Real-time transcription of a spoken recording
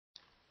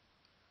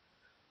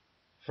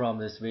From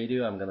this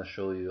video, I'm gonna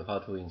show you how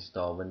to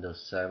install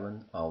Windows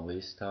 7 on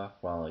Vista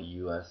from a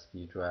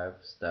USB drive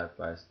step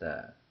by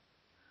step.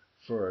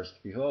 First,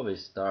 before we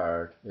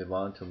start, we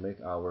want to make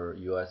our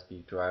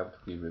USB drive to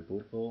be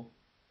rebootable.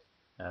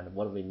 And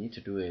what we need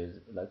to do is,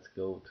 let's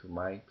go to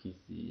my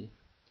PC.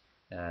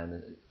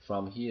 And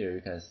from here,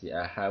 you can see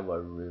I have a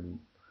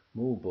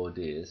removable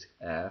disk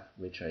F,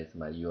 which is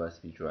my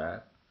USB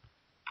drive.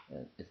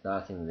 And it's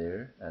nothing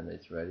there, and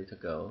it's ready to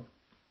go.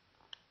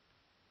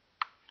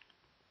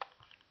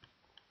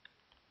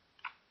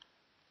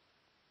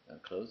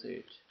 Close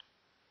it,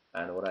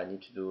 and what I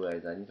need to do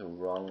is I need to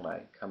run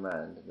my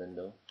command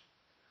window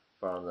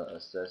from the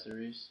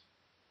accessories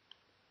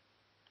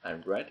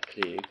and right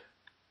click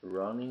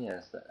running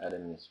as the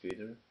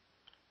administrator.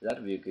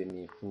 That will give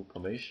me full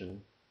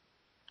permission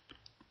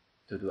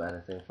to do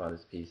anything from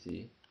this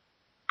PC.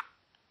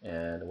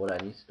 And what I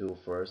need to do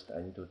first,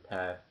 I need to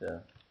tap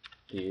the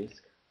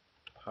disk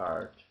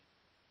part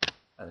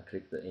and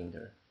click the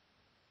enter.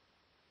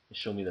 It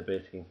shows me the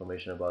basic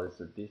information about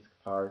this disk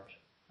part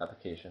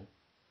application.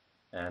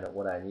 And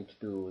what I need to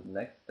do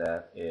next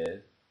step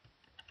is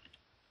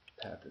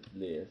tap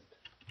list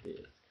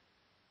disk,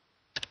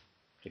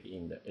 click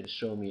enter. It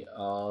shows me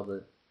all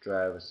the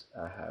drives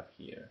I have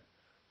here.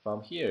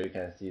 From here you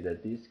can see the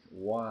disk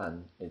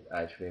 1 is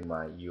actually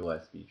my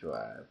USB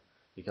drive.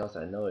 Because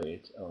I know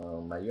it,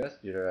 my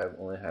USB drive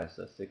only has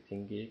a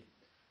 16 gig,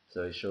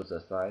 so it shows the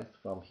size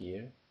from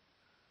here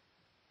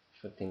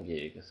 15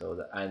 gig, so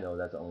that I know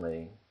that's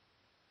only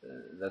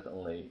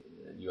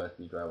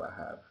USB drive I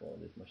have for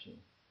this machine.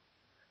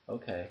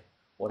 Okay,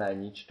 what I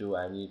need to do,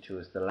 I need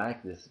to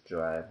select this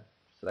drive,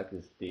 select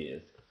this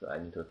disk. So I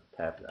need to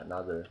tap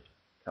another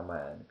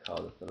command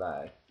called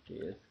select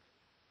disk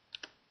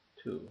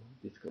 2,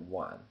 disk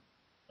 1.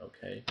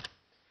 Okay,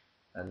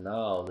 and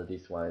now the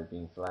disk 1 is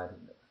being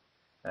selected.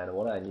 And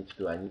what I need to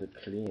do, I need to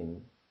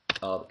clean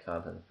all the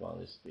content from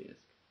this disk.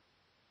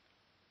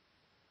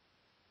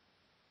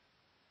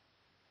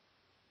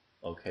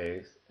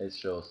 Okay, it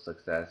shows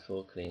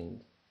successful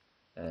cleaned.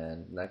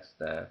 And next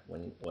step,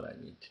 what I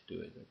need to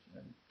do is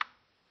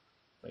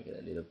make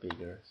it a little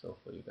bigger so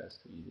for you guys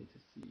to easy to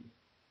see.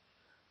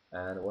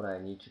 And what I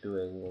need to do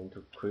is I need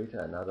to create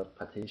another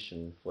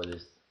partition for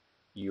this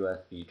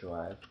USB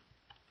drive.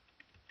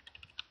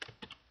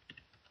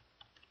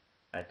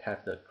 I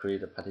tap the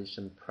create a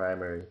partition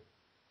primary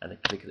and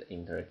click the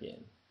enter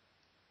again.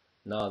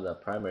 Now the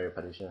primary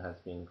partition has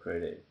been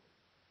created,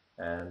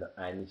 and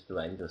I need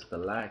to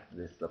select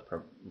this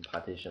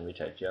partition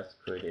which I just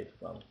created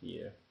from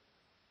here.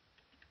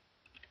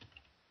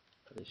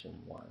 Partition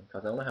 1,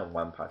 because I only have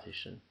one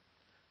partition,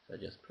 so I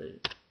just put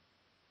it.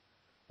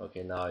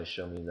 Okay, now it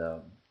shows me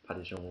the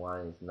partition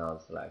 1 is now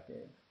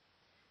selected.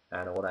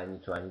 And what I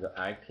need to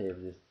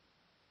activate this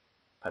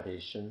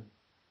partition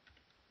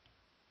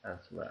as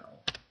well.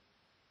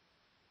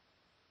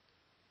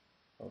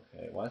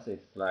 Okay, once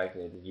it's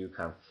selected, you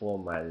can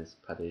format this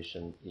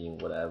partition in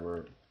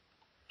whatever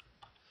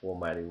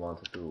format you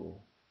want to do.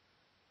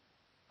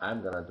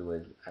 I'm gonna do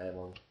it, I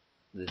want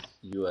this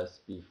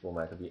USB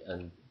format to be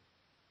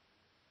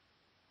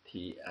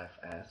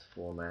TFS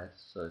format,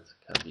 so it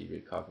can be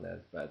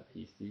recognized by the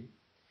PC.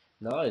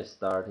 Now it's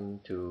starting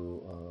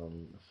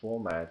to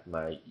format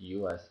my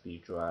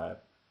USB drive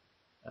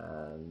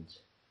and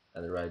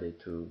ready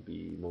to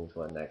be moved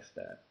to the next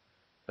step.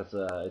 Because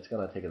it's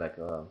gonna take like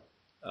a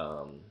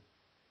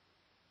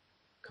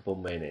couple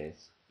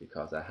minutes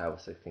because I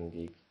have 16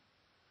 gig.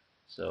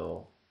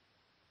 So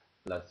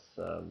let's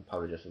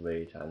probably just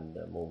wait and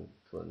move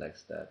to the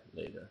next step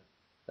later.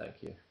 Thank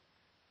you.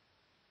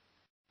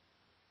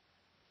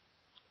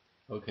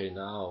 Okay,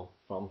 now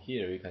from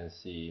here you can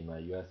see my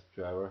USB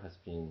driver has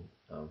been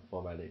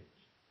formatted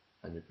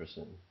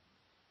 100%,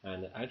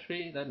 and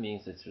actually that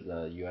means the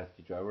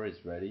USB driver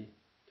is ready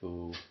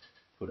to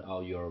put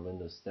all your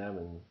Windows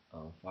 7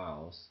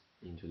 files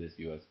into this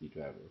USB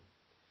driver.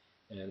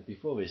 And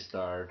before we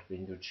start, we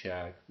need to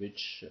check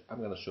I'm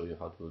going to show you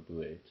how to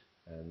do it,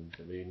 and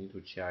we need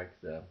to check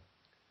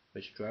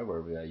which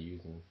driver we are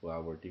using for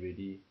our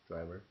DVD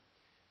driver.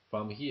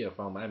 From here,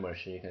 from my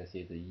machine, you can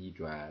see the E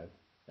drive,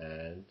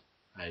 and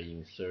I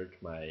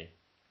insert my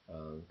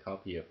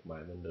copy of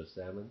my Windows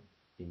 7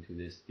 into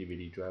this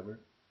DVD driver.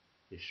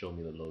 It shows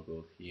me the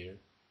logo here,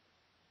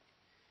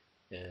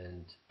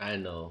 and I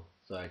know,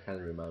 so I can't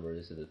remember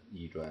this is the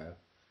E drive.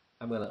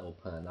 I'm gonna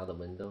open another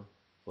window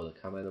for the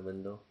command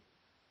window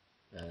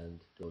and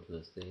go to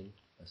the same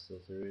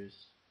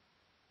accessories,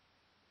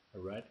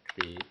 right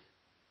click,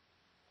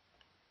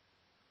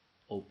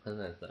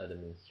 open as the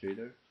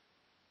administrator.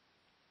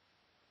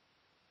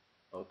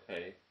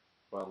 Okay,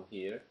 from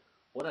here,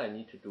 what I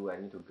need to do, I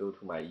need to go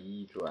to my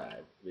E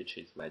drive, which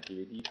is my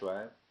DVD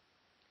drive,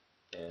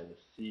 and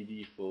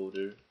CD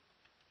folder,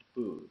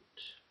 boot,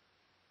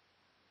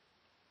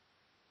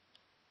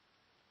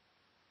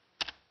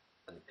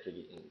 and click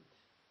in.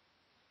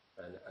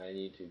 And I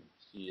need to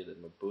see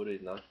that my boot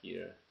is not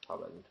here.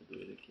 Probably I need to do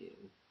it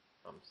again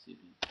from CD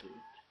boot.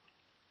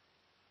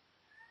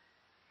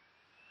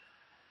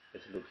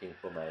 It's looking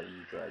for my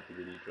E drive,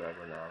 DVD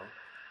driver now.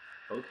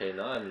 Okay,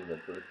 now I'm in the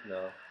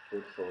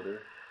boot folder,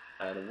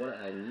 and what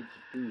I need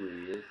to do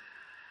is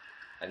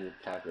I need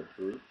to tag the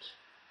boot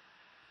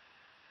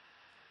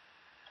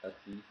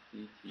sect.exe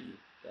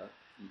pt6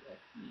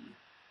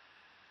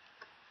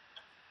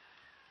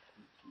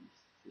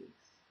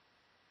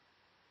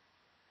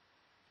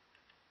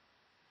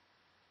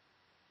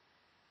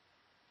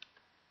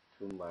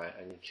 to my.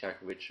 I need to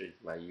check which is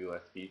my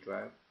USB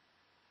drive.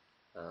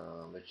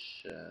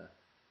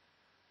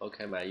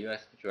 Okay, my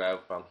USB drive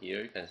from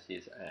here you can see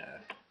it's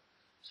F,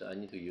 so I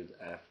need to use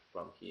F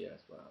from here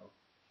as well,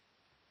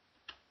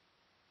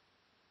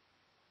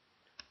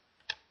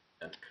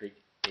 and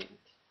click int.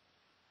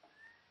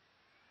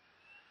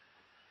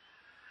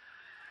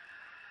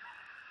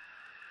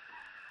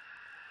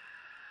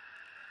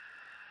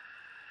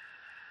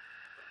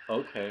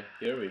 Okay,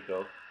 here we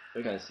go.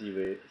 We can see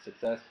we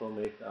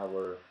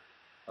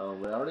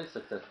already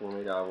successfully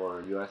made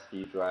our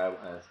USB drive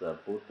as a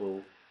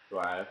bootable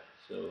drive.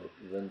 So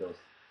Windows,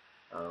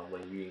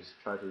 when you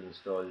try to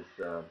install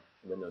this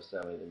Windows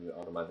 7, it will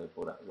automatically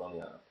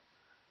run up.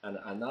 And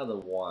another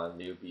one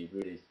will be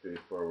really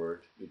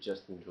straightforward. You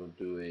just need to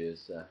do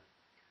is uh,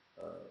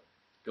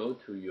 go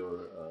to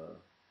your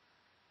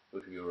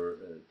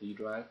D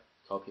drive,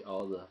 copy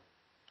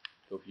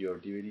your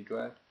DVD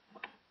drive,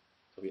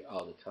 copy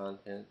all the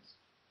contents.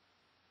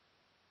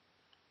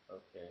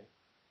 Okay.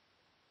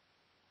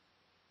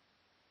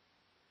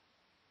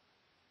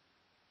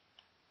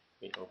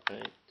 We open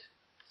it.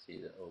 See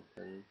the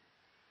open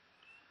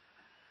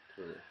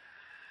to the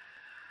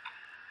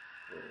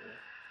folder.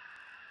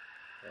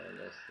 And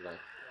let's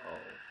select all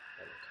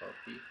and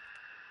copy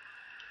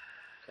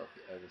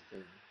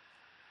everything.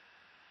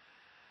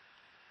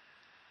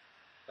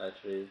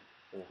 Actually,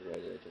 since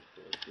ready, I just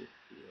put this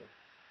here.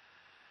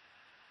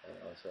 And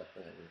also I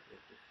think I need to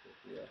put this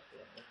here as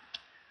well.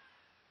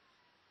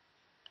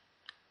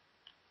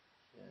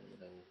 And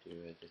what I need to do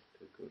is just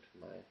to go to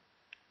my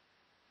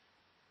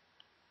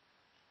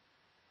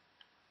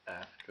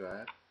F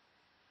drive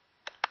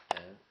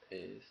and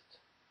paste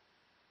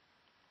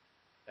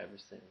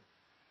everything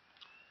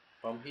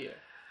from here.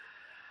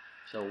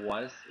 So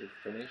once it's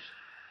finished,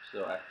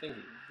 so I think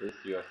this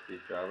USB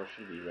driver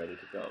should be ready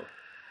to go.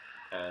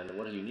 And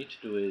what you need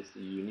to do is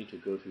you need to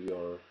go to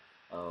your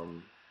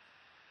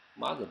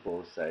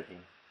motherboard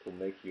setting to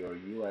make your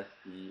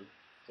USB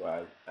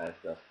drive as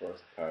the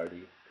first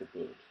priority to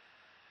boot.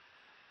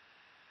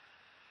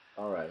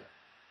 Alright,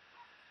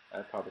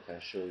 I probably can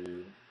show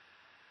you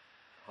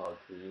how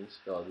to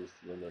install this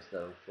Windows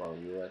 7 from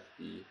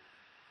USB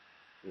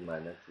in my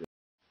next video.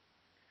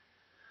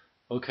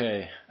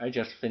 Okay, I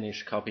just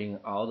finished copying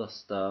all the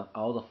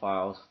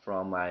files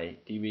from my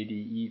DVD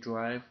E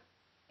drive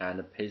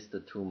and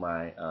pasted to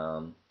my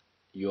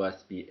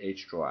USB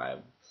H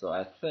drive. So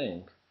I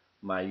think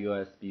my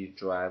USB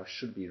drive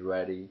should be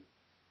ready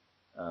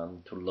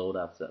to load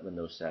up the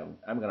Windows 7.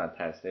 I'm gonna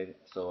test it,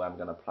 so I'm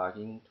gonna plug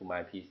in to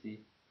my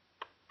PC,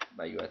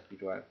 my USB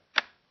drive.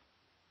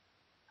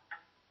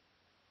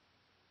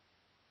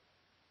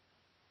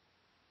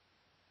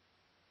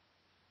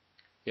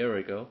 Here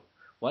we go.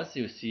 Once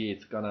you see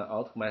it's gonna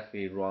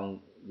automatically run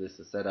this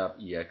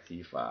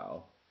setup.exe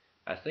file.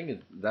 I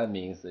think that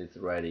means it's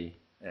ready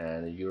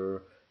and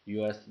your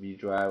USB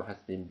drive has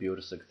been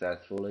built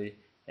successfully,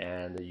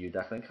 and you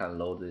definitely can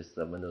load this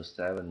Windows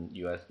 7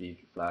 USB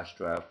flash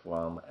drive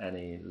from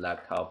any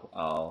laptop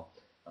or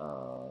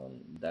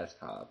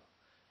desktop.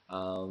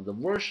 The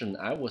version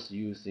I was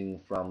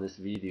using from this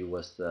video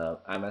was the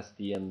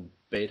MSDN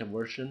beta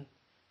version.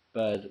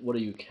 But what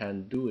you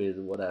can do is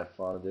what I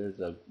found there's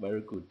a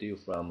very good deal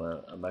from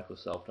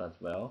Microsoft as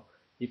well.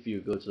 If you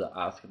go to the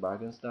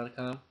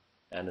askbargains.com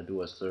and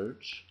do a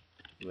search,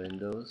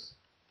 Windows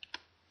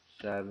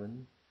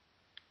 7,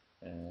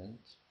 and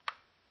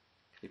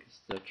click the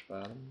search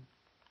button,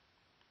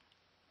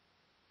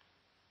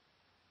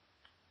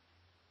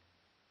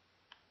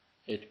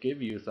 it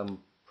gives you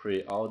some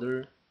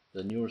pre-order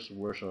the newest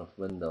version of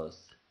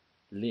Windows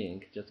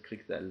link. Just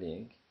click that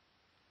link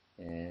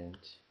and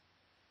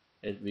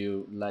it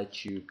will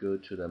let you go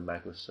to the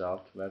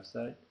Microsoft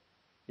website.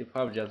 You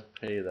probably just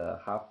pay the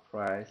half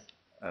price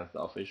as the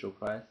official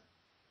price,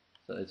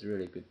 so it's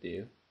really good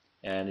deal.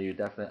 And you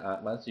definitely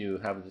once you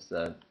have this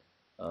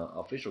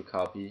official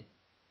copy,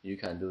 you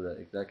can do the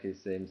exactly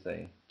same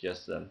thing.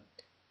 Just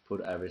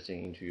put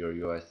everything into your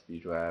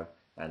USB drive,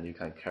 and you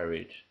can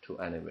carry it to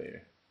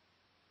anywhere.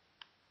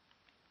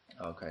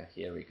 Okay,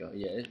 here we go.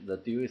 Yeah, the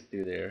deal is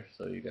still there,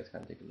 so you guys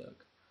can take a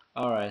look.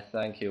 Alright,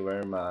 thank you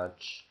very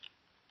much.